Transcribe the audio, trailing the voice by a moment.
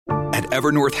At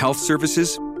Evernorth Health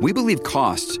Services, we believe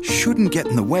costs shouldn't get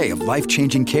in the way of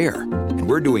life-changing care, and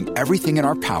we're doing everything in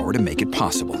our power to make it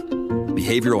possible.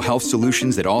 Behavioral health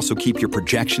solutions that also keep your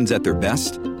projections at their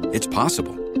best? It's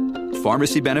possible.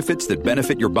 Pharmacy benefits that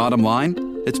benefit your bottom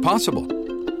line? It's possible.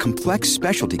 Complex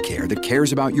specialty care that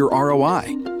cares about your ROI?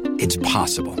 It's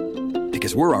possible.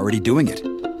 Because we're already doing it.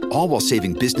 All while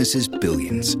saving businesses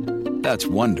billions. That's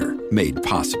Wonder made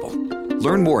possible.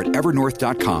 Learn more at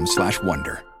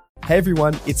evernorth.com/wonder. Hey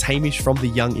everyone, it's Hamish from the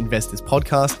Young Investors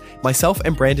Podcast. Myself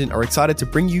and Brandon are excited to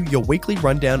bring you your weekly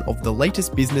rundown of the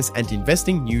latest business and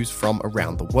investing news from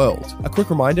around the world. A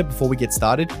quick reminder before we get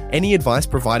started, any advice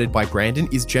provided by Brandon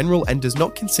is general and does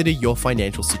not consider your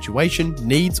financial situation,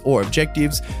 needs, or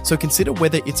objectives, so consider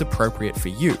whether it's appropriate for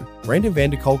you. Brandon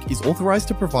van der Kolk is authorized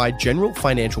to provide general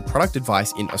financial product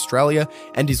advice in Australia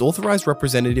and is authorized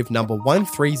representative number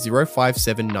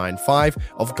 130575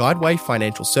 of Guideway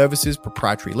Financial Services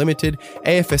Proprietary Limited,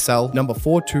 AFSL number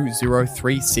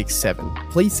 420367.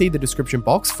 Please see the description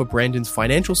box for Brandon's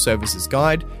financial services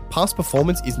guide. Past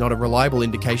performance is not a reliable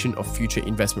indication of future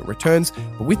investment returns.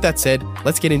 But with that said,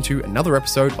 let's get into another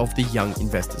episode of the Young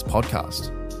Investors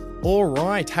Podcast. All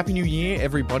right. Happy New Year,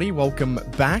 everybody. Welcome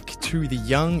back to the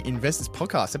Young Investors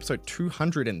Podcast, episode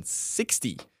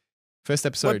 260. First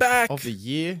episode of the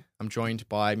year. I'm joined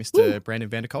by Mr. Brandon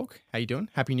van der Kolk. How you doing?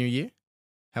 Happy New Year.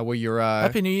 How were your...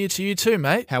 Happy New Year to you too,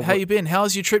 mate. How you been?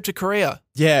 How's your trip to Korea?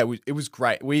 Yeah, it was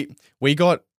great. We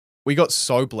got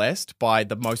so blessed by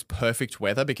the most perfect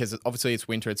weather because obviously it's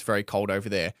winter, it's very cold over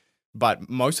there. But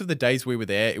most of the days we were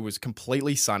there, it was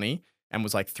completely sunny and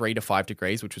was like 3 to 5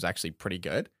 degrees, which was actually pretty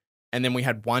good. And then we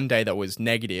had one day that was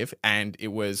negative, and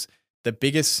it was the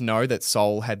biggest snow that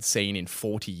Seoul had seen in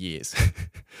 40 years.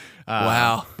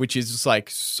 Wow. Which is just like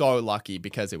so lucky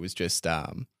because it was just...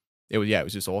 It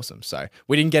was just awesome. So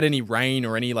we didn't get any rain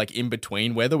or any like in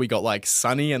between weather. We got like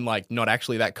sunny and like not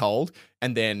actually that cold,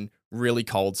 and then really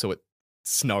cold. So it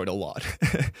snowed a lot.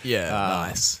 Yeah,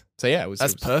 nice. So yeah,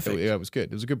 That's perfect. It was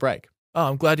good. It was a good break.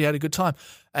 Oh, I'm glad you had a good time.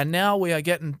 And now we are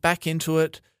getting back into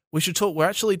it. We should talk. We're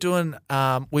actually doing.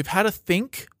 We've had a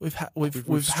think. We've had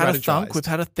a thunk. We've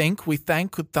had a think. We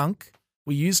thunk.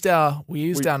 We used our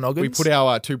noggins. We put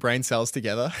our 2 brain cells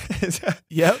together.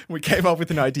 Yep. We came up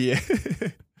with an idea.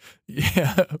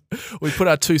 Yeah, we put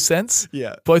our 2 cents.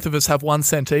 Yeah, both of us have 1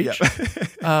 cent each.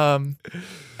 Yeah.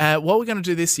 What we're going to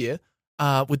do this year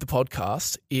with the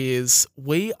podcast is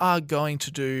we're going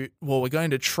to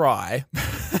try.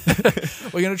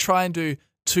 We're going to try and do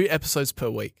 2 episodes per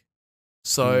week.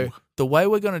 So the way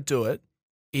we're going to do it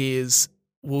is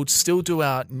we'll still do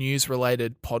our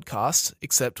news-related podcast,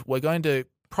 except we're going to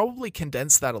probably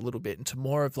condense that a little bit into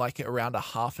more of like around a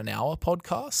half an hour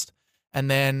podcast. And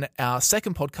then our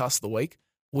second podcast of the week,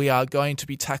 we are going to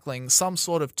be tackling some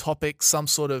sort of topic, some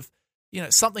sort of,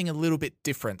 something a little bit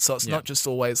different. So it's not just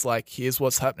always like, here's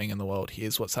what's happening in the world,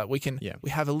 here's what's happening. We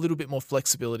have a little bit more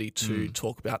flexibility to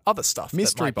talk about other stuff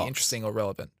that might be interesting or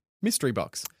relevant. Mystery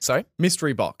box. Sorry?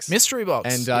 Mystery box. Mystery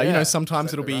box. And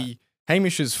sometimes it'll be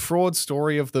Hamish's fraud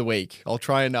story of the week. I'll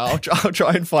try and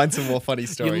find some more funny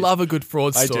stories. You love a good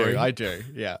fraud story. I do.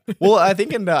 Yeah. Well, I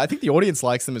think the audience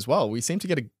likes them as well. We seem to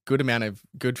get a good amount of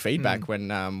good feedback when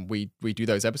we do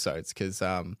those episodes because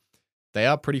they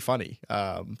are pretty funny.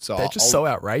 So they're just so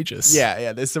outrageous.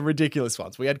 Yeah. There's some ridiculous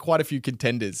ones. We had quite a few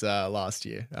contenders last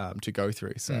year to go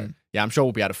through. So yeah, I'm sure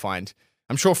we'll be able to find.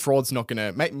 I'm sure fraud's not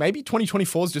gonna. Maybe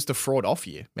 2024 is just a fraud off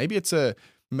year. Maybe there's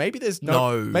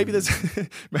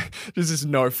just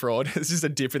no fraud. It's just a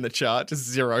dip in the chart, just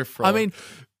zero fraud. I mean,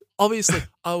 obviously,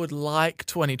 I would like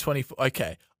 2024.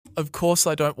 Okay, of course,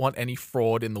 I don't want any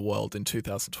fraud in the world in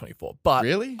 2024. But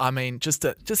really, I mean, just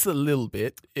a little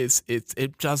bit it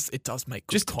does make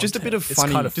good content. Just a bit of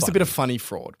funny, a bit of funny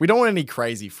fraud. We don't want any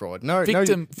crazy fraud. No,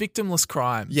 victimless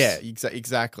crimes. Yeah,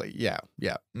 exactly. Yeah.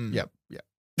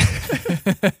 All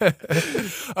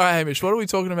right, Hamish, what are we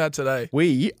talking about today?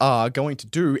 We are going to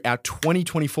do our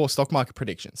 2024 stock market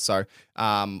predictions. So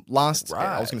I was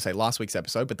going to say last week's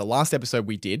episode, but the last episode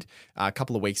we did a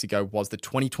couple of weeks ago was the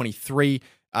 2023,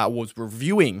 was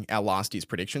reviewing our last year's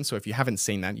predictions. So if you haven't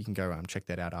seen that, you can go check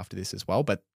that out after this as well.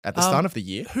 But at the start of the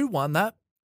year. Who won that?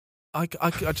 I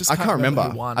just can't remember.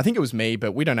 Who won. I think it was me,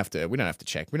 but we don't have to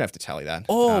check. We don't have to tally that.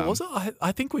 Oh, was it?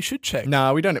 I think we should check.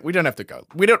 No, we don't have to go.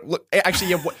 We don't look.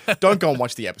 Actually, don't go and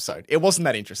watch the episode. It wasn't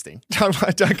that interesting. Don't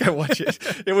go watch it.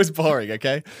 It was boring.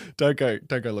 Okay, don't go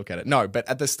look at it. No, but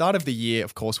at the start of the year,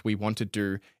 of course, we want to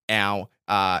do our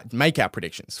make our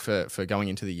predictions for going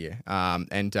into the year.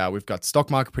 And we've got stock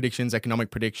market predictions, economic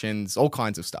predictions, all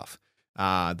kinds of stuff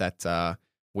that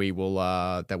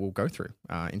we'll go through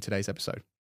in today's episode.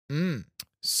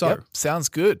 So, Yep, sounds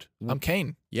good. I'm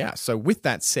keen. yeah. So with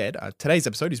that said, today's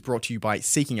episode is brought to you by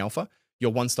Seeking Alpha,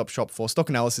 your one-stop shop for stock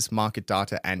analysis, market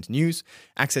data, and news.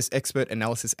 Access expert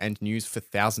analysis and news for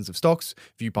thousands of stocks.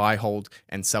 View buy, hold,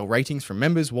 and sell ratings from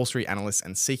members, Wall Street analysts,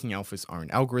 and Seeking Alpha's own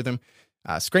algorithm.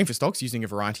 Screen for stocks using a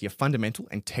variety of fundamental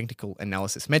and technical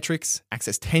analysis metrics,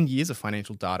 access 10 years of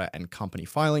financial data and company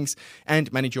filings,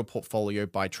 and manage your portfolio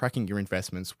by tracking your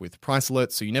investments with price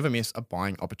alerts so you never miss a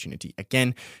buying opportunity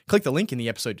again. Click the link in the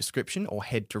episode description or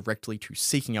head directly to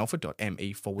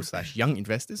seekingalpha.me/young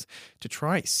investors to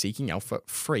try Seeking Alpha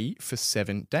free for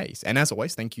 7 days. And as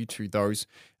always, thank you to those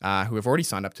who have already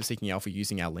signed up to Seeking Alpha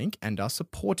using our link and are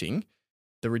supporting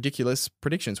the ridiculous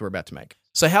predictions we're about to make.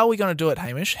 So how are we going to do it,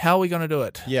 Hamish? How are we going to do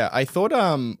it? Yeah, I thought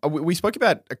we spoke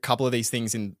about a couple of these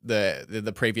things in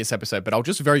the previous episode, but I'll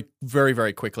just very, very,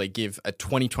 very quickly give a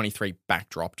 2023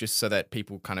 backdrop just so that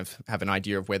people kind of have an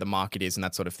idea of where the market is and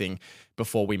that sort of thing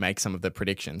before we make some of the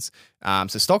predictions.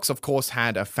 So stocks, of course,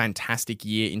 had a fantastic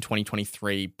year in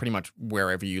 2023, pretty much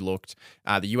wherever you looked.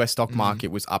 The US stock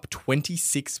market was up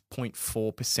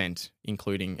 26.4%,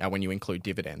 including when you include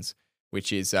dividends,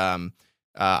 which is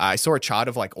I saw a chart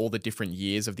of like all the different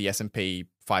years of the S&P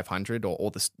 500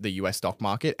 or the US stock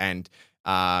market, and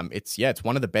it's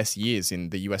one of the best years in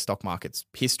the US stock market's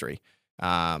history.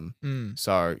 So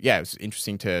yeah, it was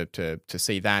interesting to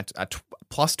see that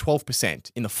plus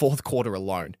 12% in the fourth quarter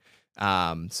alone.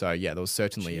 So yeah, there was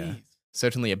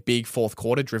certainly a big fourth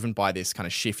quarter driven by this kind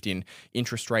of shift in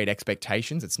interest rate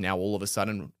expectations. It's now all of a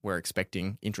sudden we're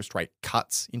expecting interest rate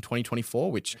cuts in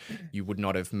 2024, which you would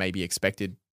not have maybe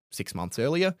expected 6 months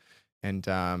earlier, and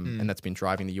that's been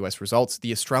driving the US results.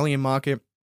 The Australian market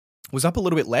was up a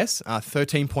little bit less,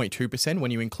 13.2%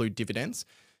 when you include dividends.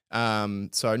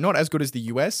 So not as good as the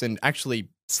US, and actually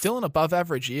Still an above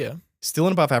average year. Still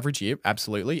an above average year,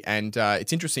 absolutely. And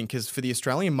it's interesting because for the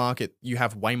Australian market, you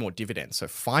have way more dividends. So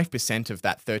 5% of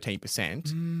that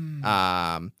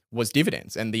 13% was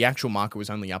dividends, and the actual market was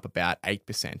only up about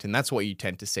 8%. And that's what you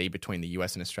tend to see between the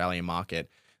US and Australian market.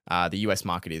 The US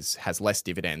market has less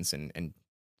dividends and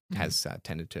has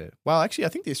tended to... Well, actually, I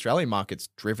think the Australian market's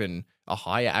driven a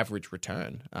higher average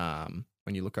return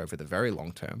when you look over the very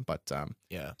long term. But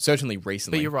certainly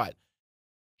recently... But you're right.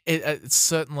 It's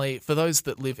certainly, for those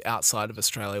that live outside of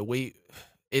Australia,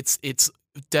 it's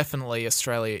definitely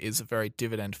Australia is a very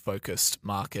dividend-focused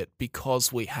market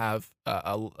because we have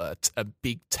a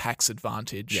big tax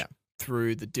advantage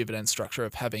through the dividend structure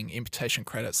of having imputation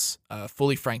credits,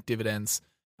 fully franked dividends,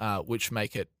 which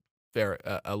make it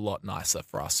a lot nicer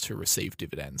for us to receive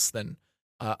dividends than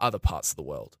other parts of the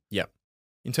world. Yeah.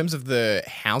 In terms of the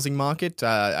housing market,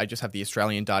 I just have the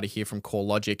Australian data here from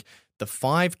CoreLogic. The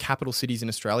 5 capital cities in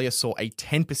Australia saw a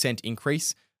 10%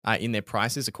 increase in their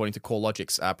prices, according to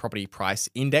CoreLogic's property price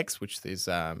index, which is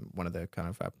one of the kind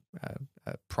of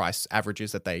price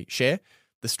averages that they share.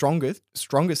 The strongest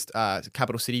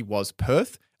capital city was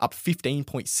Perth, up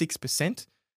 15.6%.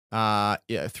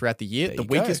 Throughout the year. The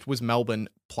weakest was Melbourne,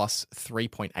 plus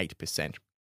 3.8%.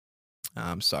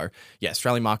 So yeah,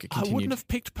 Australian market continued. I wouldn't have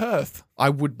picked Perth. I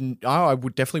would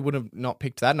definitely would have not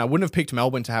picked that, and I wouldn't have picked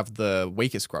Melbourne to have the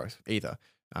weakest growth either.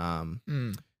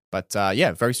 But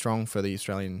very strong for the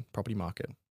Australian property market.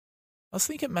 I was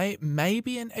thinking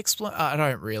maybe an explanation. I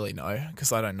don't really know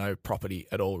because I don't know property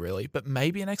at all, really. But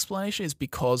maybe an explanation is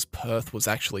because Perth was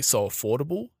actually so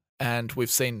affordable, and we've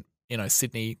seen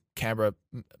Sydney, Canberra,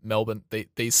 Melbourne,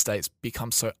 these states become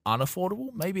so unaffordable.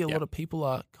 Maybe a lot of people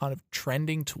are kind of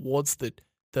trending towards the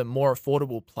more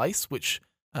affordable place, which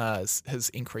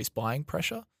has increased buying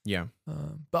pressure. Yeah.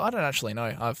 But I don't actually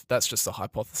know. That's just a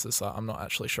hypothesis. I'm not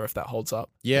actually sure if that holds up.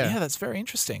 Yeah. Yeah, that's very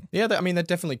interesting. Yeah, that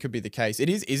definitely could be the case. It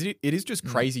is just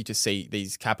crazy to see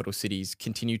these capital cities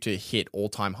continue to hit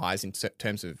all-time highs in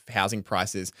terms of housing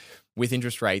prices with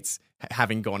interest rates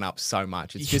having gone up so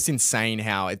much. It's just insane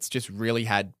how it's just really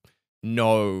had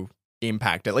no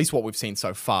impact, at least what we've seen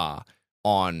so far,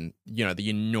 on the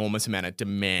enormous amount of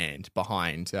demand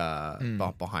behind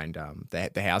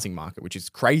the housing market, which is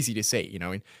crazy to see.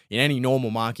 In any normal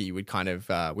market, you would kind of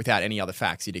without any other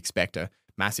facts, you'd expect a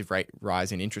massive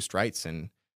rise in interest rates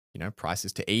and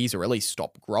prices to ease or at least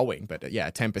stop growing. But a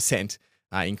 10%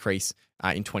 increase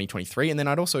in 2023, and then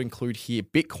I'd also include here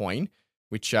Bitcoin,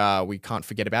 which we can't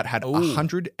forget about, had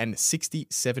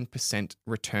 167%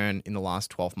 return in the last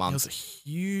 12 months. It was a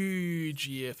huge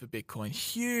year for Bitcoin.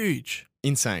 Huge.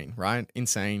 Insane, right?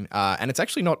 Insane. And it's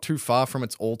actually not too far from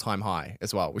its all-time high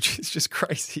as well, which is just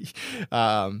crazy.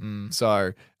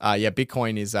 So,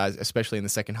 Bitcoin is, especially in the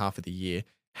second half of the year,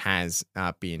 has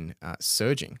been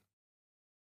surging.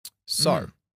 So,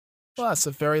 Well, that's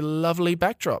a very lovely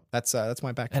backdrop. That's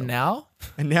my backdrop. And now?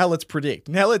 And now let's predict.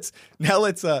 Now let's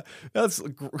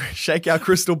shake our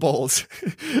crystal balls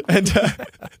and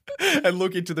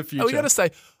look into the future. We got to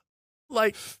say,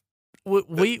 like,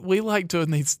 we like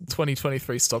doing these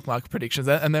 2023 stock market predictions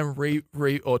and then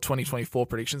or 2024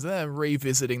 predictions and then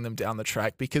revisiting them down the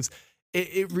track, because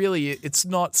it's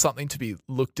not something to be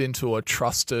looked into or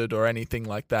trusted or anything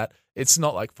like that. It's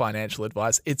not like financial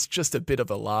advice. It's just a bit of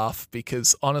a laugh,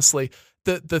 because honestly,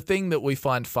 the thing that we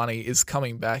find funny is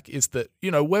coming back is that,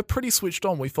 we're pretty switched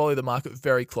on. We follow the market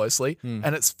very closely,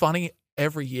 and it's funny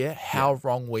every year how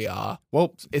wrong we are.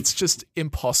 Well, it's just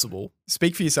impossible.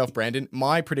 Speak for yourself, Brandon.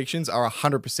 My predictions are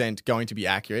 100% going to be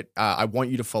accurate. I want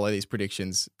you to follow these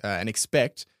predictions and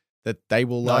expect that they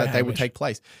will take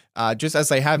place, just as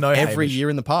they have every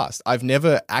year in the past. I've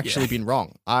never actually been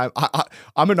wrong. I'm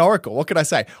an oracle. What can I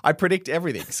say? I predict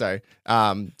everything. So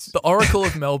the Oracle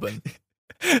of Melbourne,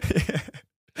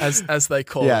 as they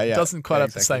call it, doesn't quite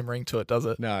have the same ring to it, does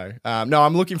it? No. No.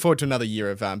 I'm looking forward to another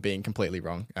year of being completely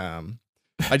wrong.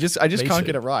 I just can't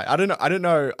get it right. I don't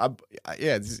know.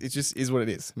 It just is what it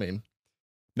is. I mean,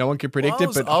 no one can predict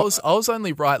it, but I was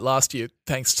only right last year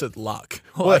thanks to luck.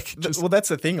 Well, that's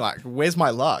the thing. Like, where's my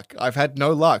luck? I've had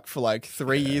no luck for like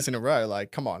 3 years in a row.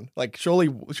 Like, come on. Like, surely.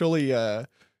 Surely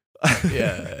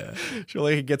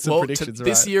I could get some predictions right.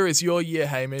 This year is your year,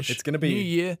 Hamish. It's going to be new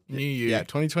year, new you. Yeah,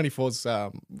 2024 is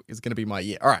going to be my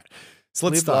year. All right. So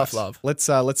let's Live, start. love. Let's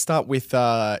start with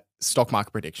stock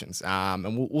market predictions.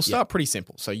 And we'll start pretty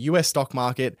simple. So US stock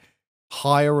market,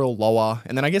 higher or lower,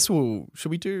 and then I guess should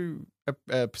we do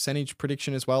a percentage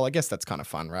prediction as well? I guess that's kind of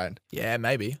fun, right? Yeah,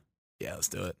 maybe. Yeah, let's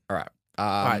do it. All right.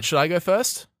 All right. Should I go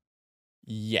first?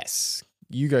 Yes,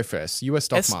 you go first. US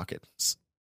stock market.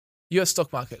 US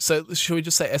stock market. So should we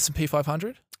just say S&P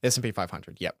 500? S&P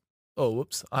 500. Yep. Oh,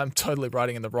 whoops! I'm totally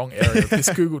writing in the wrong area of this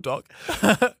Google Doc.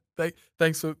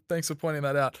 Thanks for pointing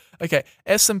that out. Okay,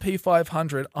 S&P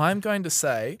 500. I'm going to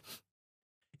say.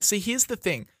 See, here's the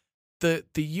thing: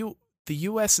 the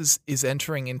US is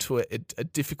entering into a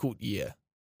difficult year.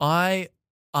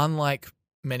 Unlike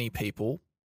many people,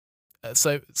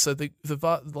 so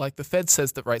the Fed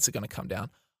says that rates are going to come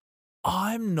down.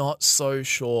 I'm not so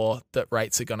sure that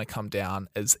rates are going to come down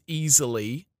as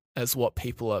easily as what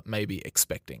people are maybe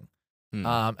expecting.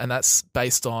 And that's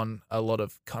based on a lot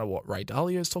of kind of what Ray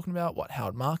Dalio is talking about, what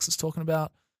Howard Marks is talking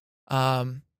about.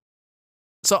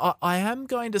 So I am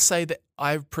going to say that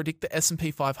I predict the S&P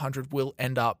 500 will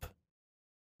end up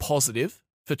positive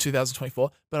for 2024,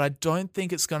 but I don't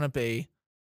think it's going to be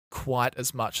quite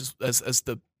as much as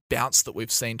the bounce that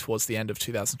we've seen towards the end of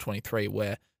 2023,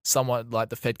 where someone like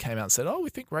the Fed came out and said, "Oh, we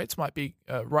think rates might be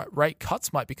rate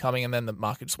cuts might be coming," and then the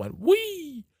market just went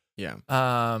wee. Yeah.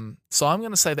 So I'm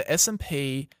going to say the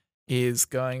S&P is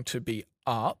going to be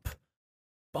up,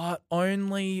 but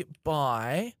only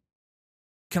by.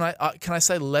 Can I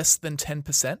say less than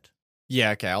 10%?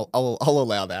 Yeah. Okay. I'll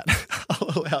allow that.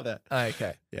 I'll allow that.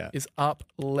 Okay. Yeah. Is up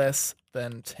less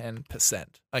than 10%.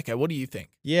 Okay. What do you think?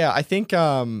 Yeah, I think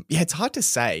it's hard to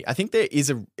say. I think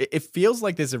it feels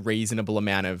like there's a reasonable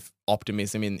amount of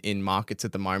optimism in markets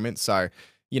at the moment. So,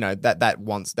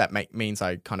 means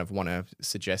I kind of want to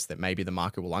suggest that maybe the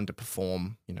market will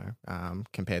underperform,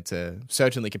 compared to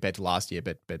last year,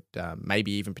 but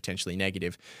maybe even potentially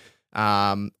negative.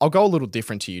 I'll go a little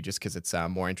different to you just because it's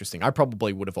more interesting. I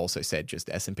probably would have also said just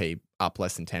S&P up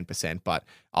less than 10%, but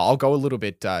I'll go a little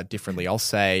bit differently. I'll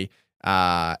say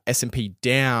S&P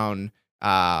down,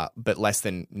 but less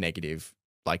than negative,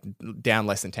 like down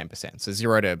less than 10%. So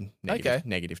 0 to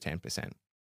negative 10%.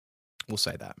 We'll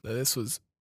say that. So this was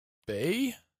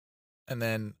B, and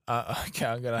then okay,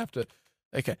 I'm gonna have to.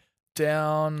 Okay,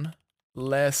 down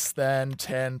less than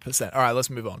 10%. All right, let's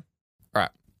move on. All right.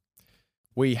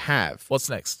 We have... What's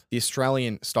next? The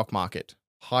Australian stock market.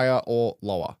 Higher or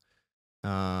lower?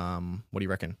 What do you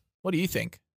reckon? What do you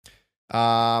think?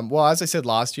 Well, as I said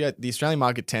last year, the Australian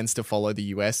market tends to follow the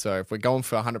US. So if we're going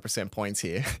for 100% points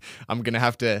here, I'm going to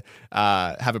have to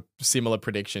have a similar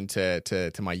prediction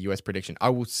to my US prediction. I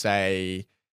will say...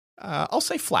 I'll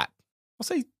say flat. I'll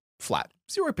say flat.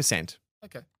 0%.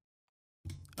 Okay.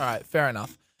 All right, fair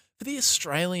enough. For the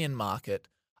Australian market...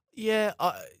 Yeah,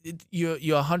 you're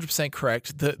 100%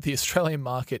 correct. The Australian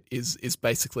market is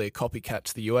basically a copycat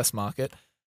to the US market.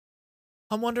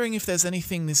 I'm wondering if there's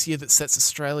anything this year that sets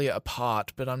Australia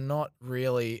apart, but I'm not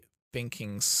really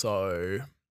thinking so.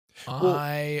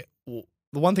 The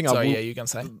one thing you're gonna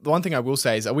say? The one thing I will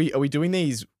say is, are we doing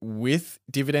these with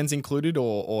dividends included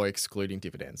or excluding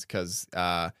dividends? Because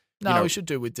we should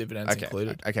do with dividends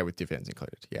included. Okay, with dividends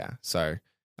included. Yeah. So.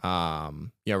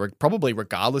 probably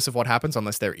regardless of what happens,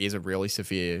 unless there is a really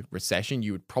severe recession,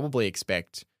 you would probably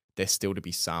expect there still to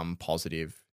be some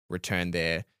positive return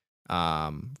there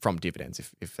from dividends,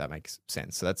 if that makes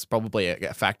sense. So that's probably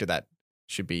a factor that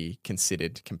should be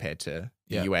considered compared to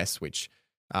the US, which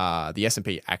the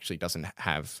S&P actually doesn't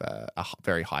have a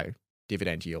very high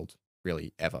dividend yield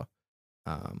really ever.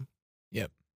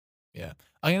 Yep. Yeah.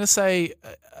 I'm going to say,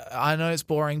 I know it's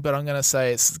boring, but I'm going to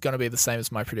say it's going to be the same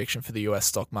as my prediction for the US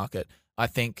stock market. I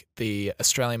think the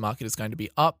Australian market is going to be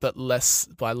up, but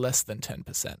by less than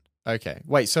 10%. Okay.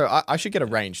 Wait, so I should get a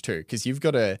range too, because you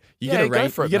get a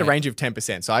range of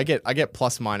 10%. So I get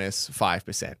plus minus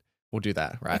 5%. We'll do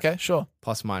that, right? Okay, sure.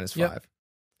 Plus minus 5. Yep.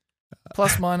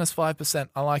 Plus minus 5%.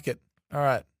 I like it. All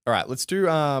right. All right, let's do.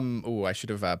 I should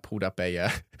have pulled up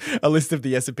a list of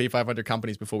the S&P 500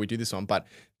 companies before we do this one. But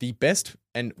the best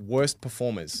and worst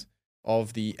performers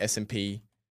of the S&P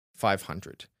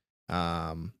 500.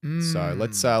 So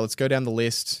let's go down the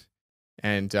list,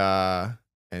 and or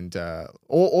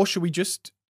should we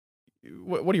just?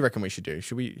 What do you reckon we should do?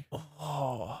 Should we?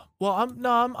 Oh, well,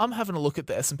 I'm having a look at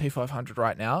the S&P 500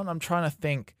 right now, and I'm trying to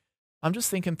think. I'm just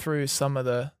thinking through some of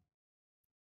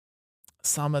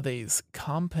these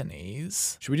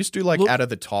companies. Should we just do out of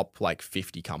the top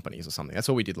 50 companies or something? That's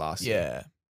what we did last year. Yeah.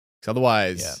 Because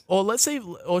otherwise, yeah. Or let's see.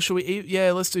 Or should we?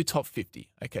 Yeah, let's do top 50.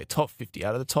 Okay, top 50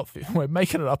 out of the top 50. We're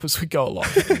making it up as we go along.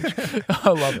 I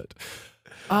love it.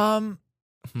 I'm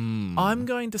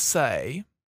going to say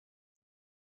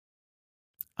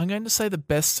the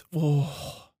best.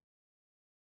 Oh.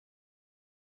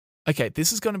 Okay,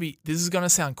 this is going to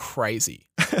sound crazy.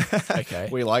 Okay,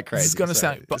 we like crazy. This is going to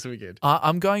sound. This will be good.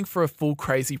 I'm going for a full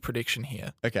crazy prediction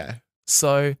here. Okay.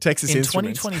 So Texas in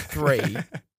Instruments.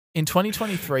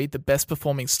 2023, the best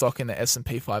performing stock in the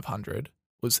S&P 500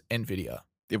 was Nvidia.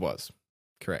 It was.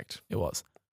 Correct. It was.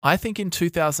 I think in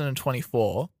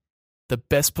 2024, the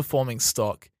best performing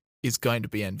stock is going to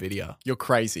be Nvidia. You're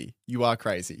crazy. You are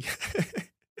crazy.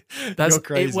 You're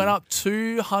crazy. It went up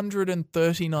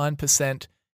 239%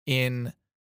 in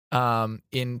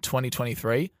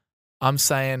 2023. I'm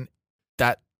saying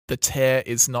that the tear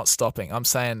is not stopping. I'm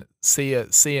saying see in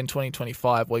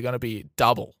 2025 we're going to be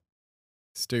double.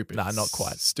 Stupid. No, not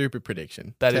quite. Stupid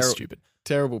prediction. That is stupid.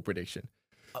 Terrible prediction.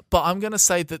 But I'm going to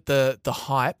say that the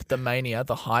hype, the mania,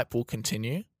 the hype will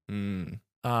continue.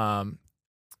 My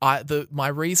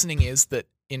reasoning is that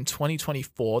in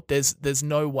 2024 there's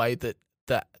no way that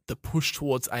the push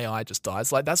towards AI just dies.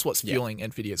 That's what's fueling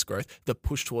Nvidia's growth, the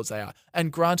push towards AI.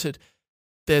 And granted,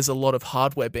 there's a lot of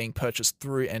hardware being purchased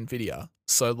through Nvidia.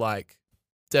 So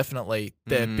definitely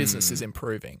their business is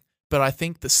improving. But I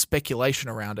think the speculation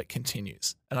around it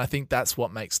continues. And I think that's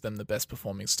what makes them the best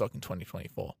performing stock in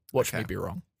 2024. Watch me be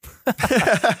wrong.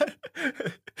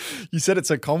 You said it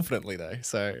so confidently though.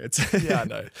 So it's yeah, I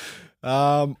know.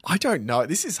 I don't know.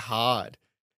 This is hard.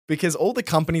 Because all the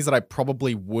companies that I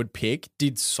probably would pick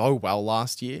did so well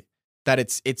last year that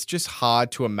it's just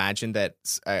hard to imagine that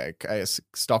a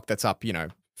stock that's up,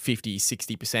 50,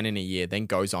 60% in a year then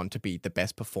goes on to be the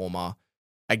best performer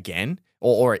again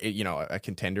or a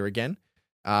contender again.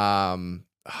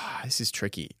 This is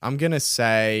tricky. I'm going to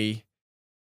say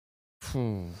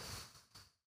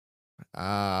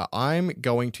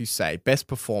best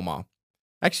performer.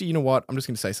 Actually, you know what? I'm just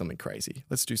going to say something crazy.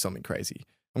 Let's do something crazy.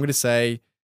 I'm going to say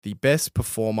the best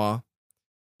performer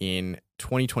in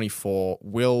 2024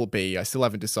 will be, I still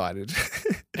haven't decided.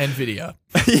 Nvidia.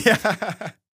 Yeah.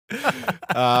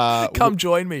 Come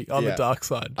join me on the dark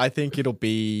side. I think it'll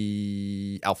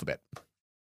be Alphabet.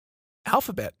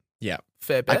 Alphabet? Yeah.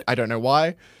 Fair bet. I don't know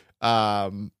why.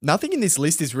 Nothing in this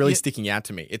list is really sticking out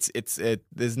to me.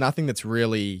 There's nothing that's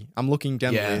really, I'm looking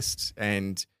down the list,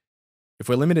 and if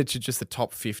we're limited to just the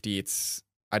top 50,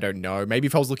 I don't know. Maybe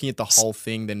if I was looking at the whole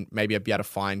thing, then maybe I'd be able to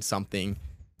find something.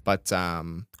 But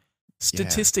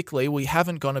statistically, we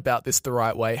haven't gone about this the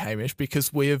right way, Hamish,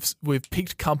 because we've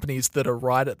picked companies that are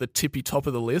right at the tippy top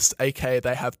of the list, aka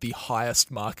they have the highest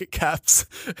market caps.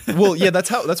 Well, yeah, that's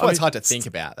why it's hard to think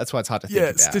about. That's why it's hard to think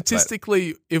about. Yeah,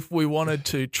 statistically, if we wanted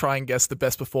to try and guess the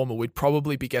best performer, we'd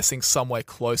probably be guessing somewhere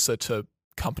closer to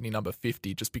company number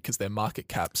 50, just because their market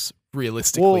caps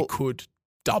realistically could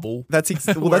double. That's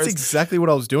exactly what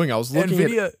I was doing. I was looking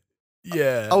Nvidia, at.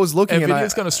 Yeah, I was looking.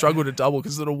 Nvidia's going to struggle to double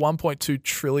because it's at a $1.2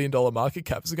 trillion market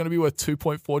cap. Is it going to be worth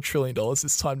 $2.4 trillion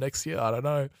this time next year? I don't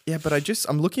know. Yeah, but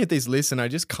I'm looking at these lists and I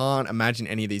just can't imagine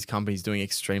any of these companies doing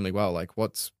extremely well.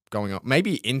 What's going on?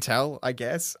 Maybe Intel, I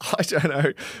guess. I don't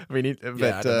know. I mean, I'm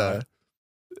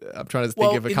trying to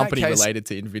think of a company related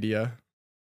to Nvidia.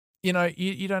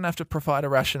 You don't have to provide a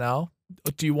rationale.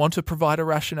 Do you want to provide a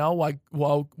rationale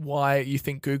why you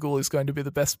think Google is going to be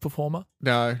the best performer?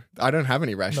 No, I don't have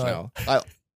any rationale. I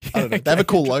don't know. They have a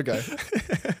cool logo.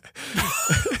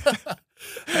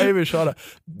 Hamish Honor.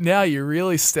 Now you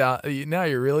really sound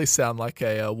like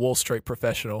a Wall Street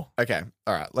professional. Okay,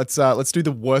 all right. Let's do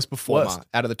the worst performer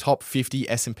out of the top 50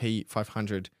 S&P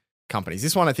 500 companies.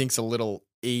 This one I think is a little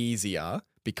easier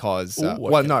because,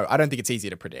 well, no, I don't think it's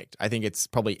easier to predict. I think it's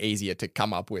probably easier to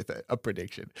come up with a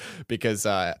prediction because,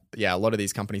 a lot of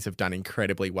these companies have done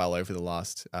incredibly well over the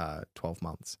last 12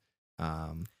 months.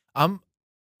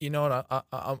 You know what?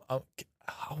 I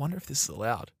wonder if this is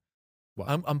allowed. What?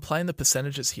 I'm playing the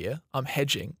percentages here. I'm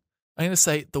hedging. I'm going to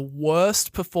say the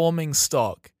worst performing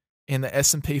stock in the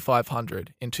S&P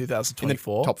 500 in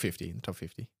 2024. In the top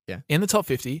 50, yeah. In the top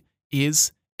 50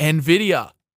 is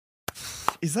NVIDIA.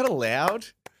 Is that allowed?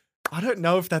 I don't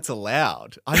know if that's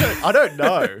allowed. I don't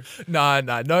know.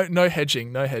 No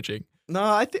hedging. No hedging. No,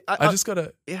 I think I just got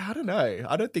to. Yeah, I don't know.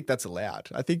 I don't think that's allowed.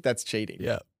 I think that's cheating.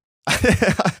 Yeah.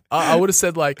 I would have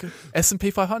said like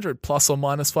S&P 500 plus or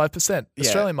minus 5%. Yeah.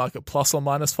 Australian market plus or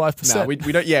minus 5%. No, we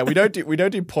don't. Yeah, we don't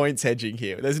do points hedging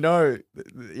here. There's no,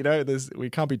 we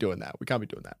can't be doing that. We can't be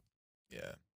doing that.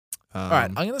 Yeah. All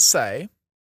right. I'm gonna say.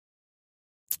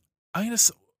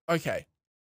 Okay.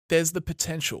 There's the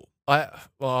potential. I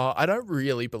don't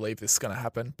really believe this is gonna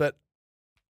happen, but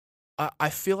I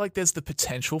feel like there's the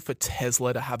potential for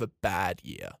Tesla to have a bad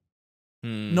year.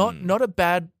 Not a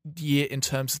bad year in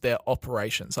terms of their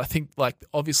operations. I think, like,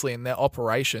 obviously in their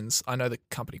operations, I know the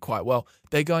company quite well.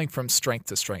 They're going from strength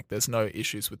to strength. There's no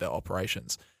issues with their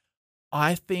operations.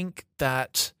 I think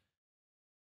that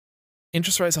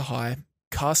interest rates are high.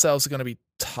 Car sales are going to be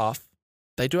tough.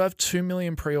 They do have 2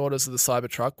 million pre-orders of the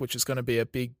Cybertruck, which is going to be a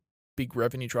big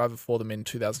revenue driver for them in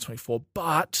 2024.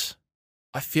 But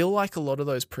I feel like a lot of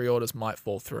those pre-orders might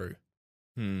fall through.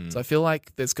 So I feel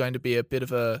like there's going to be a bit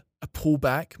of a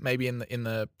pullback, maybe in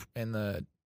the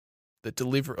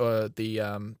delivery or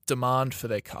the demand for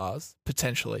their cars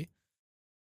potentially,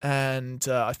 and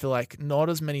I feel like not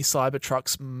as many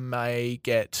Cybertrucks may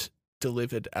get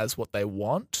delivered as what they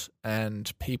want,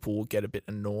 and people will get a bit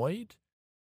annoyed.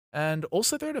 And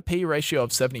also, they're at a P ratio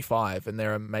of 75, and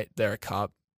they're a car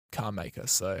maker,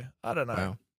 so I don't know.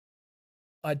 Wow.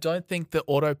 I don't think that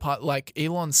autopilot, like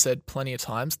Elon said plenty of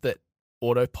times, that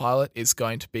autopilot is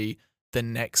going to be the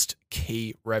next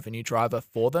key revenue driver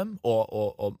for them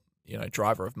or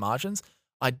driver of margins.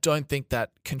 I don't think that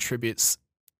contributes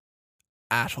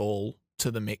at all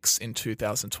to the mix in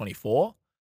 2024.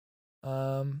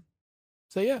 So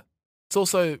yeah, it's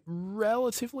also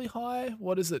relatively high.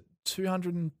 What is it?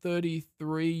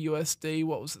 233 USD.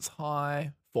 What was its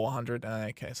high? 400.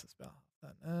 Okay, so it's about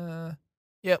that.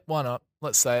 Yeah, why not?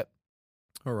 Let's say it.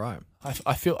 All right.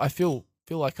 I feel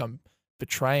like I'm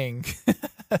betraying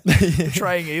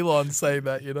Elon saying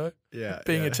that, Yeah.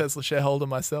 Being a Tesla shareholder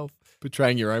myself.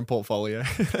 Betraying your own portfolio.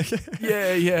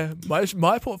 Yeah.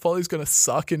 My portfolio is going to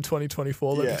suck in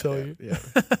 2024, let me tell you. Yeah.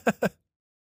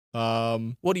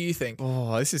 What do you think?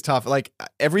 Oh, this is tough. Like,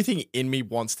 everything in me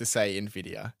wants to say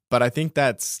Nvidia, but I think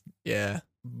that's... Yeah.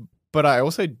 But I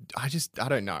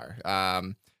don't know. So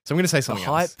I'm going to say something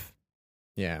else.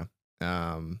 Yeah.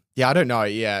 I don't know.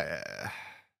 Yeah.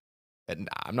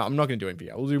 I'm not going to do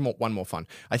Nvidia. We'll do one more fun.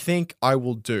 I think I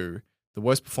will do the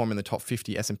worst performer in the top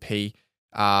 50 S&P.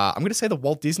 I'm going to say the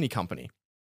Walt Disney Company.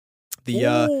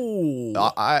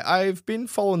 I've been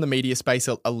following the media space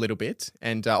a little bit,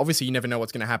 and obviously you never know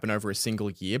what's going to happen over a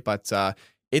single year, but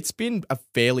it's been a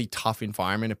fairly tough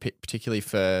environment, particularly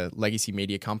for legacy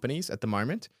media companies at the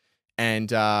moment.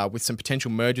 And with some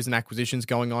potential mergers and acquisitions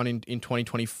going on in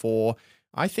 2024,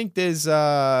 I think there's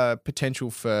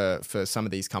potential for some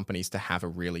of these companies to have a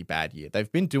really bad year.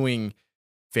 They've been doing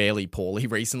fairly poorly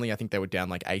recently. I think they were down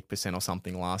like 8% or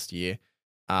something last year.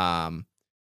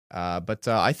 But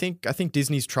I think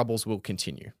Disney's troubles will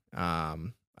continue.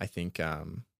 We'll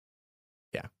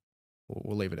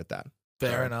leave it at that.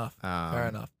 Fair enough. Fair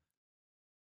enough.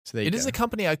 So it is a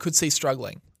company I could see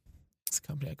struggling.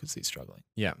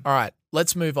 Yeah. All right,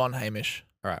 let's move on, Hamish.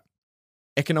 All right.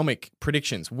 Economic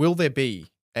predictions. Will there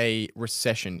be a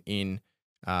recession in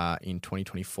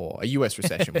 2024? A US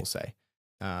recession, we'll say.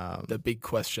 The big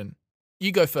question.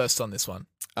 You go first on this one.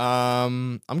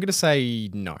 I'm going to say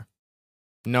no.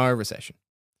 No recession.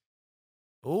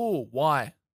 Ooh,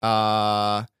 why?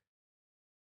 I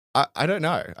don't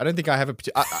know. I don't think I have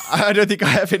I don't think I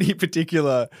have any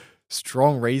particular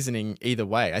strong reasoning either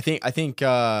way. I think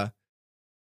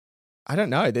I don't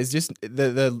know. There's just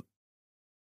the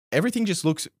everything just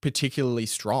looks particularly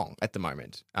strong at the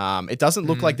moment. It doesn't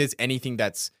look like there's anything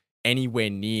that's anywhere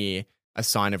near a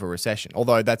sign of a recession.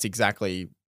 Although that's exactly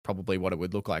probably what it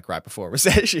would look like right before a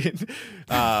recession.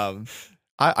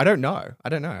 I don't know. I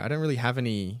don't really have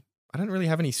any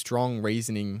strong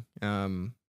reasoning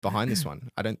behind this one.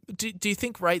 I don't. Do you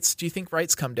think rates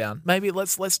come down? Maybe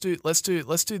let's do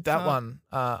that one.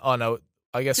 Oh no,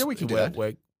 I guess we can do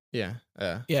that. Yeah.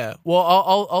 Yeah.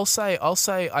 Well, I'll say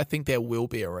I think there will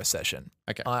be a recession.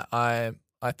 Okay. I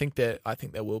think there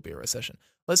will be a recession.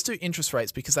 Let's do interest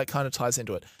rates because that kind of ties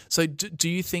into it. So do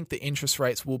you think the interest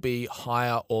rates will be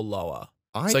higher or lower?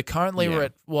 So currently we're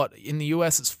at what in the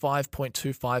US it's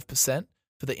 5.25%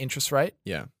 for the interest rate.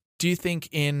 Yeah. Do you think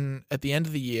at the end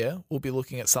of the year we'll be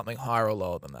looking at something higher or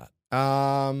lower than that?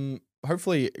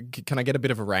 Hopefully, can I get a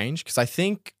bit of a range? Because I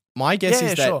think my guess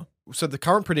is that. Sure. So the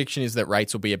current prediction is that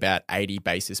rates will be about 80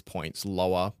 basis points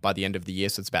lower by the end of the year.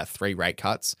 So it's about 3 rate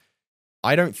cuts.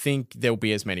 I don't think there'll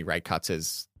be as many rate cuts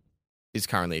as is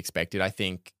currently expected. I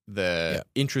think the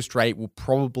interest rate will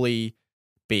probably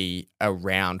be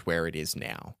around where it is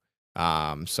now.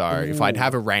 So if I'd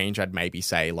have a range, I'd maybe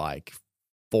say like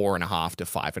 4.5% to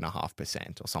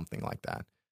 5.5% or something like that.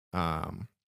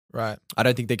 Right. I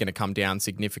don't think they're going to come down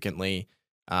significantly.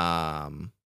 So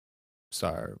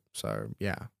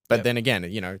yeah. But then again,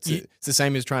 it's the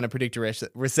same as trying to predict a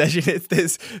recession. If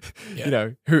there's,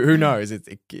 who knows?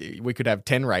 We could have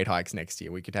 10 rate hikes next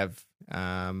year. We could have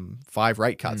 5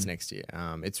 rate cuts next year.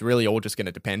 It's really all just going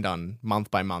to depend on month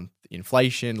by month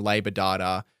inflation, labor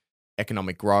data,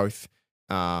 economic growth,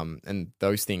 and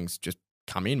those things just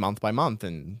come in month by month,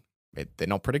 and they're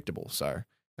not predictable. So,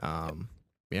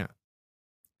 yeah.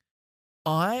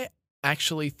 I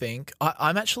actually think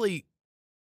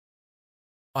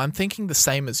I'm thinking the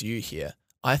same as you here.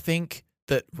 I think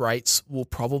that rates will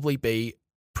probably be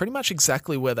pretty much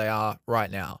exactly where they are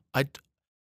right now.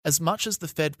 As much as the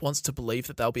Fed wants to believe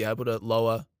that they'll be able to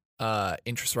lower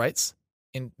interest rates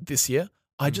in this year,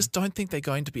 I just don't think they're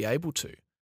going to be able to.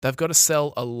 They've got to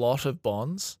sell a lot of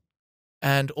bonds.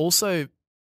 And also,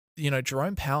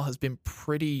 Jerome Powell has been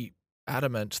pretty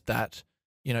adamant that,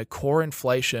 core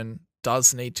inflation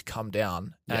does need to come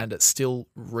down, and it's still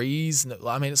reasonable.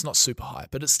 I mean, it's not super high,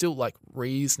 but it's still like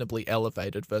reasonably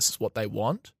elevated versus what they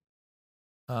want.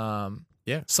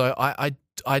 So I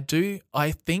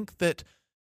think that,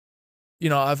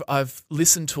 I've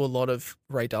listened to a lot of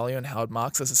Ray Dalio and Howard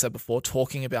Marks, as I said before,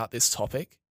 talking about this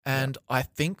topic. And I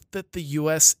think that the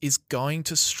US is going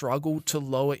to struggle to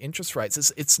lower interest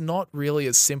rates. It's not really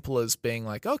as simple as being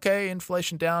like, okay,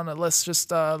 inflation down, let's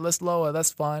lower,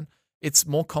 that's fine. It's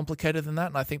more complicated than that,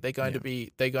 and I think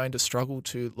they're going to struggle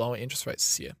to lower interest rates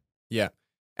this year. Yeah,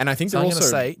 and I think I'm going to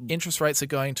say interest rates are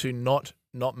going to not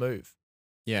move.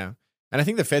 Yeah, and I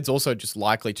think the Fed's also just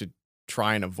likely to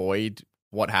try and avoid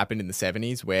what happened in the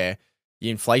 70s, where the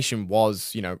inflation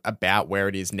was, about where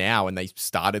it is now, and they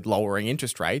started lowering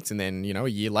interest rates, and then a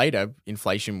year later,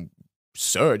 inflation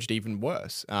surged even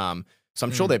worse. So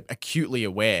I'm sure they're acutely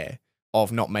aware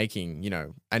of not making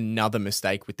another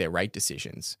mistake with their rate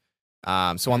decisions.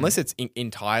 So unless it's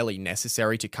entirely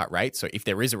necessary to cut rates, so if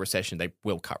there is a recession, they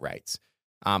will cut rates.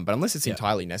 But unless it's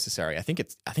entirely necessary, I think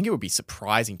it would be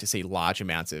surprising to see large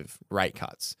amounts of rate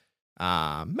cuts.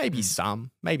 Maybe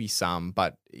some,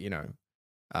 but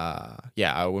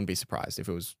I wouldn't be surprised if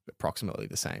it was approximately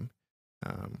the same.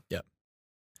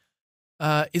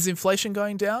 Is inflation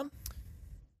going down?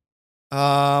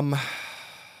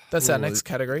 That's our next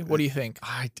category. What do you think?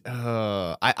 I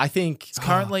think it's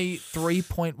currently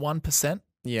 3.1%.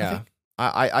 Yeah,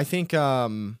 I think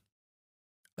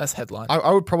that's headline.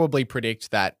 I would probably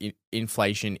predict that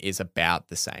inflation is about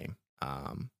the same.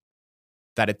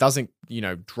 That it doesn't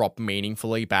drop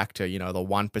meaningfully back to the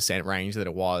 1% range that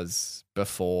it was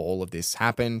before all of this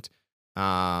happened.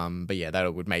 But yeah, that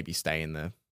it would maybe stay in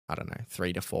the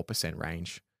 3 to 4%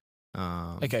 range.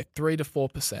 Okay, 3 to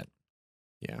 4%.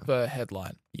 Yeah. For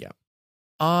headline. Yeah.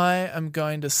 I am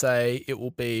going to say it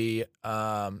will be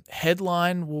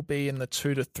headline will be in the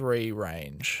 2 to 3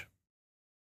 range.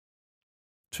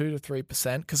 2 to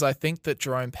 3%, because I think that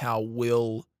Jerome Powell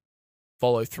will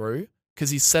follow through, because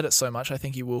he's said it so much. I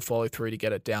think he will follow through to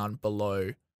get it down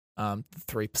below the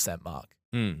 3% mark.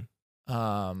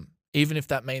 Even if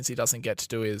that means he doesn't get to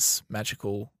do his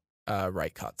magical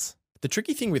rate cuts. The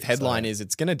tricky thing with headline is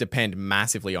it's going to depend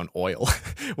massively on oil,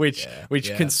 which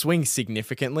can swing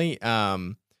significantly.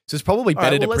 So it's probably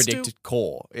better to predict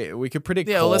core. We could predict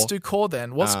core. Yeah, let's do core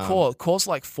then. What's core? Core's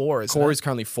like 4, isn't it? Core is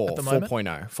currently 4, at the moment?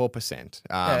 4.0,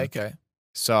 4%. Okay.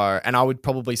 So, and I would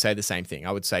probably say the same thing.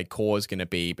 I would say core is going to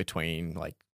be between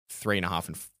like 3.5%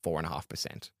 and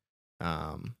 4.5%.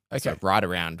 So right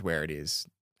around where it is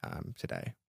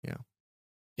today. Yeah.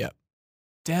 Yep.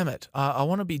 damn it, I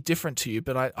want to be different to you,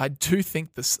 but I do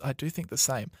think this. I do think the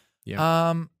same.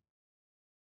 Yeah.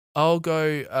 I'll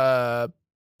go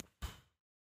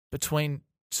between.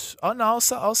 Oh no,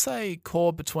 I'll say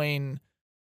core between.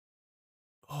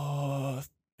 Oh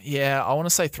yeah, I want to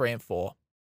say 3 and 4.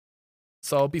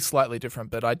 So I'll be slightly different,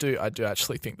 but I do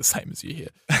actually think the same as you here.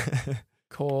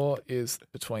 Core is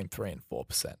between 3 and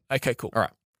 4%. Okay, cool. All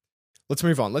right. Let's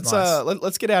move on. Let's Nice.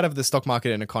 let's get out of the stock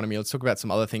market and economy. Let's talk about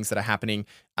some other things that are happening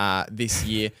this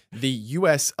year. The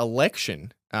US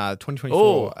election,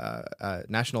 2024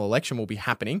 national election will be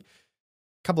happening.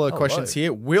 Couple of questions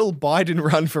here. Will Biden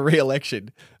run for re-election?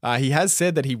 He has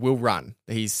said that he will run.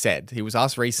 He was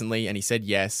asked recently and he said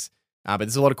yes. But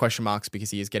there's a lot of question marks because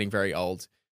he is getting very old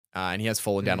and he has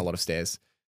fallen down a lot of stairs.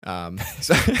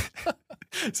 So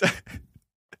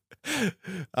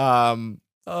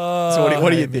what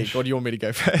do you think? Or do you want me to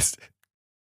go first?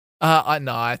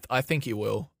 I think he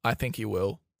will. I think he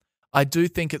will. I do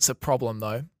think it's a problem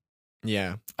though.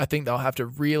 Yeah. I think they'll have to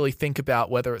really think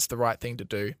about whether it's the right thing to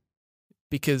do.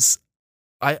 Because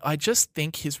I just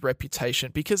think his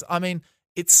reputation, because I mean,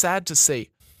 it's sad to see.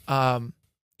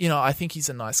 I think he's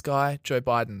a nice guy. Joe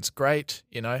Biden's great,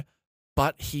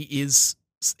 but he is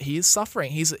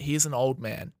suffering. He is an old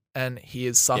man and he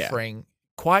is suffering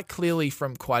quite clearly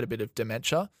from quite a bit of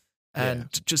dementia and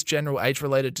just general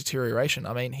age-related deterioration.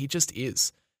 I mean, he just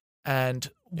is.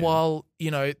 And while,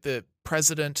 the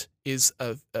president is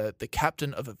the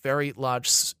captain of a very large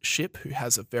ship who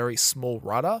has a very small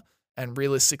rudder, and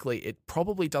realistically, it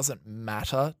probably doesn't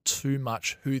matter too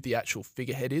much who the actual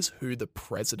figurehead is, who the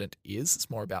president is. It's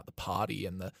more about the party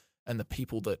and the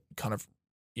people that kind of,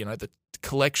 the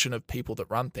collection of people that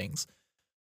run things.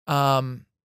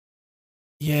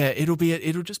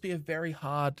 It'll just be a very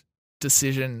hard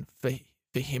decision for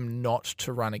him not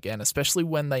to run again, especially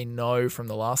when they know from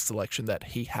the last election that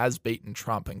he has beaten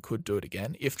Trump and could do it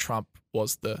again if Trump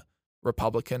was the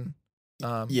Republican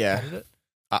candidate.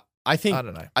 I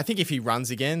don't know. I think if he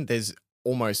runs again, there's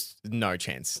almost no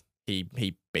chance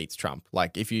he beats Trump.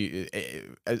 Like if you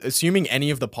assuming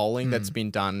any of the polling that's been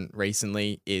done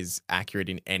recently is accurate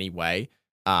in any way,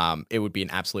 it would be an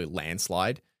absolute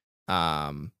landslide.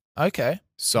 Okay.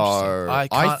 So I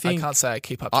can't say I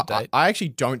keep up to date. I actually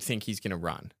don't think he's going to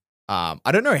run.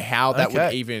 I don't know how that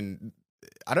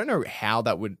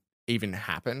would even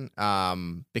happen.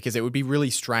 Because it would be really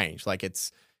strange. Like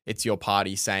it's your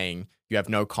party saying you have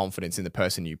no confidence in the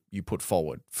person you put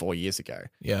forward 4 years ago.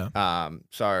 Yeah.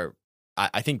 So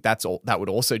I think that would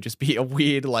also just be a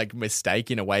weird like mistake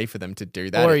in a way for them to do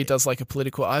that. Or he does like a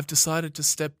political, I've decided to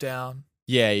step down.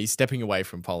 Yeah, he's stepping away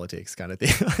from politics kind of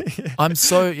thing. I'm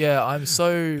so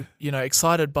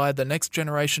excited by the next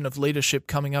generation of leadership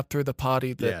coming up through the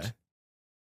party that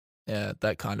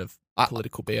that kind of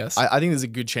political BS. I think there's a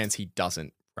good chance he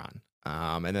doesn't run.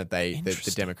 And that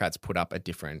the Democrats put up a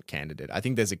different candidate. I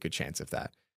think there's a good chance of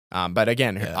that. But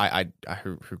again,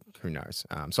 who knows?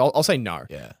 So I'll say no.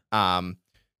 Yeah.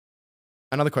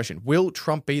 Another question: will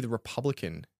Trump be the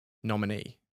Republican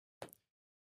nominee?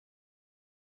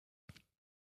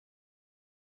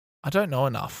 I don't know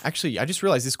enough. Actually, I just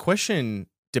realized this question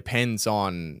depends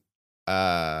on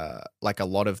like a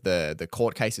lot of the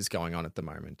court cases going on at the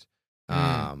moment.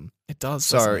 It does.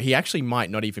 So he actually might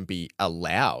not even be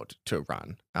allowed to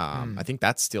run. I think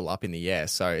that's still up in the air.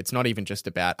 So it's not even just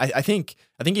about. I think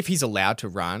if he's allowed to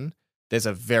run, there's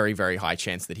a very, very high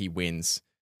chance that he wins.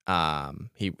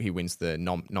 He wins the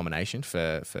nomination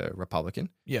for Republican.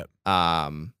 Yeah.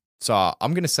 So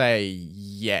I'm going to say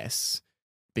yes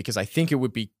because I think it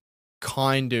would be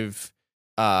kind of.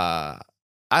 I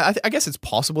guess it's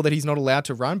possible that he's not allowed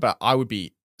to run, but I would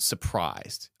be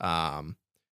surprised.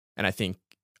 And I think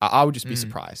I would just be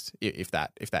surprised if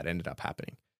that ended up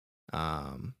happening.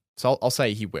 So I'll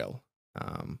say he will.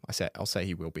 I'll say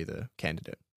he will be the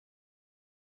candidate.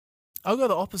 I'll go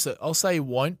the opposite. I'll say he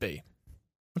won't be.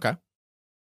 Okay.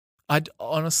 I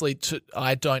honestly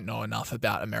don't know enough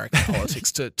about American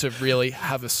politics to really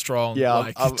have a strong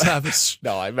No,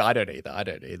 I don't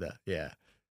either. Yeah.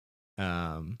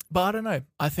 But I don't know.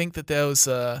 I think that there was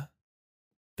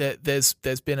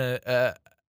there's been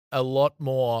a lot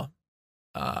more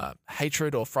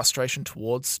hatred or frustration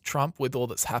towards Trump with all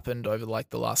that's happened over like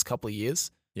the last couple of years.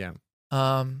 Yeah.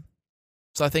 So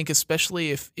I think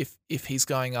especially if he's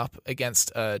going up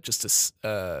against just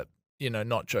a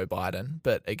not Joe Biden,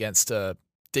 but against a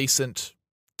decent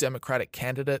Democratic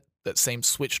candidate that seems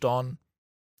switched on,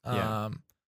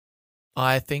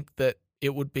 I think that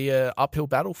it would be a uphill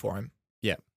battle for him.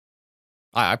 Yeah.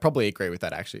 I probably agree with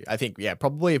that actually. I think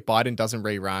probably if Biden doesn't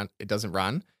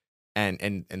run,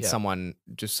 and someone,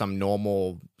 just some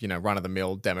normal, run of the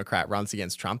mill Democrat runs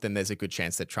against Trump, then there's a good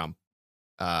chance that Trump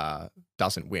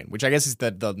doesn't win, which I guess is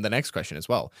the next question as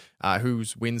well. Who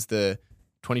wins the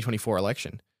 2024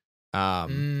 election?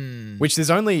 Which there's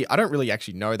only, I don't really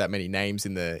actually know that many names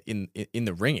in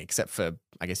the ring, except for,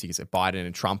 I guess you could say Biden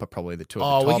and Trump are probably the two at the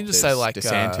top. We can just say like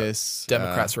DeSantis,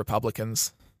 Democrats,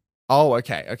 Republicans. Oh,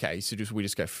 okay. So we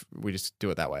just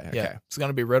do it that way. Okay. Yeah. It's going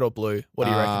to be red or blue. What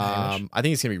do you reckon, Hamish? I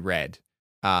think it's going to be red.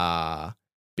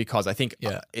 Because I think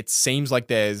it seems like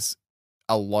there's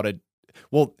a lot of,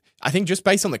 I think just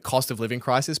based on the cost of living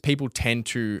crisis, people tend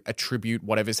to attribute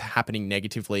whatever's happening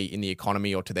negatively in the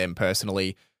economy or to them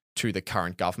personally to the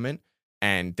current government.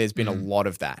 And there's been a lot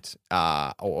of that,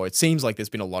 or it seems like there's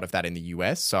been a lot of that in the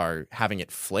US. So having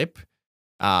it flip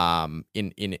in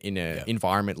an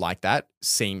environment like that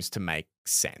seems to make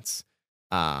sense.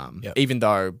 Even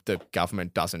though the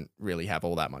government doesn't really have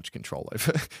all that much control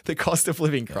over the cost of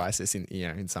living crisis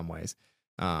in some ways.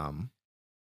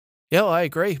 Yeah, I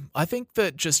agree. I think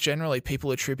that just generally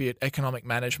people attribute economic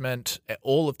management,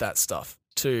 all of that stuff,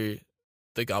 to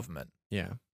the government.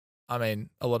 Yeah. I mean,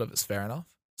 a lot of it's fair enough.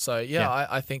 So,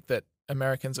 I think that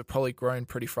Americans have probably grown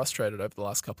pretty frustrated over the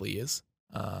last couple of years.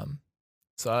 I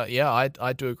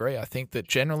do agree. I think that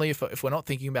generally, if we're not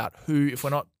thinking about if we're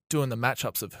not doing the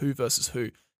matchups of who versus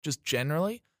who, just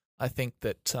generally, I think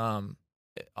that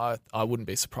I wouldn't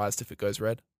be surprised if it goes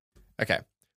red. Okay.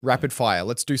 Rapid fire.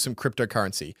 Let's do some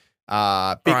cryptocurrency.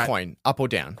 Bitcoin, right. Up or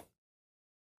down?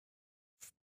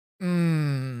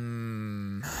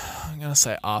 I'm going to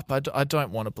say up. I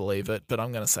don't want to believe it, but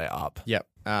I'm going to say up. Yep.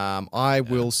 I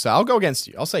will say, I'll go against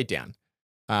you. I'll say down.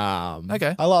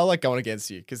 Okay. I like going against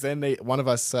you because then one of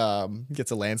us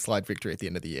gets a landslide victory at the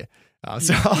end of the year.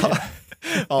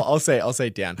 I'll say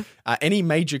down. Any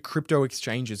major crypto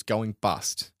exchanges going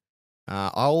bust?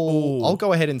 I'll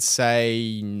go ahead and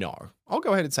say no.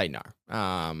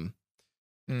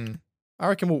 I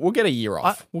reckon we'll get a year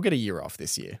off. We'll get a year off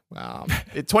this year.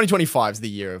 2025 is the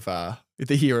year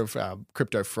of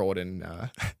crypto fraud and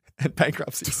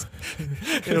bankruptcies.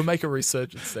 It'll make a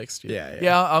resurgence next year.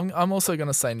 Yeah. I'm also going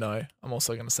to say no. I'm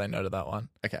also going to say no to that one.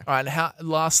 Okay. All right.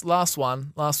 Last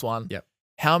one. Yep.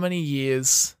 How many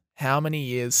years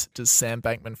does Sam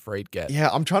Bankman-Fried get? Yeah,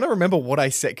 I'm trying to remember what I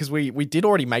said because we did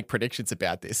already make predictions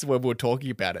about this when we were talking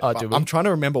about it. Oh, did we? I'm trying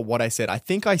to remember what I said. I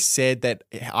think I said that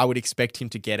I would expect him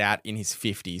to get out in his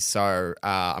 50s. So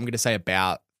I'm going to say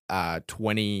about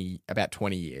 20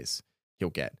 years he'll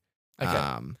get.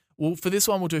 Okay. Well, for this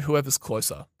one, we'll do whoever's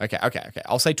closer. Okay.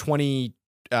 I'll say 20.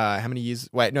 How many years?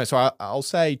 Wait, no. So I'll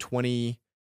say 20.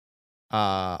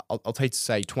 I'll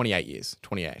say 28 years.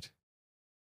 28.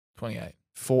 28.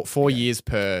 Four years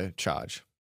per charge.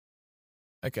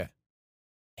 Okay.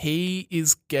 He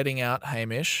is getting out,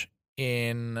 Hamish,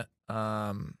 in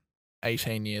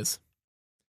 18 years.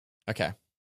 Okay.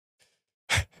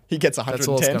 He gets 110. That's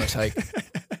all it's going to take.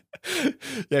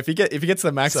 Yeah, if he gets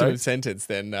the maximum sentence,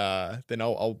 then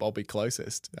I'll be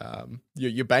closest.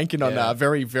 You're banking on a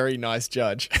very, very nice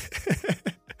judge.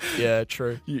 Yeah,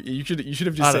 true. You should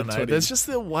have just said 20. There's just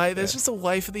a way. There's just a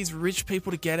way for these rich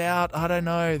people to get out. I don't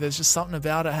know. There's just something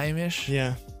about it, Hamish.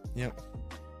 Yeah. Yep.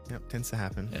 Tends to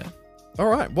happen. Yeah. All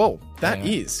right. Well, that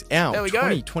is our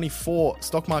 2024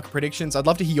 stock market predictions. I'd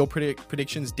love to hear your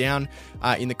predictions down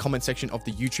in the comment section of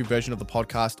the YouTube version of the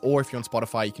podcast, or if you're on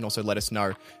Spotify, you can also let us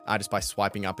know just by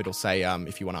swiping up. It'll say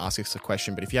if you want to ask us a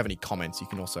question, but if you have any comments, you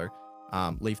can also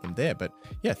leave them there. But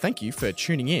yeah, thank you for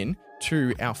tuning in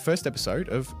to our first episode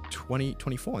of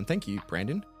 2024. And thank you,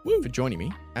 Brandon, for joining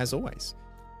me, as always.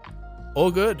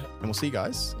 All good. And we'll see you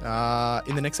guys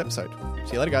in the next episode.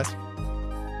 See you later, guys.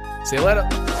 See you later.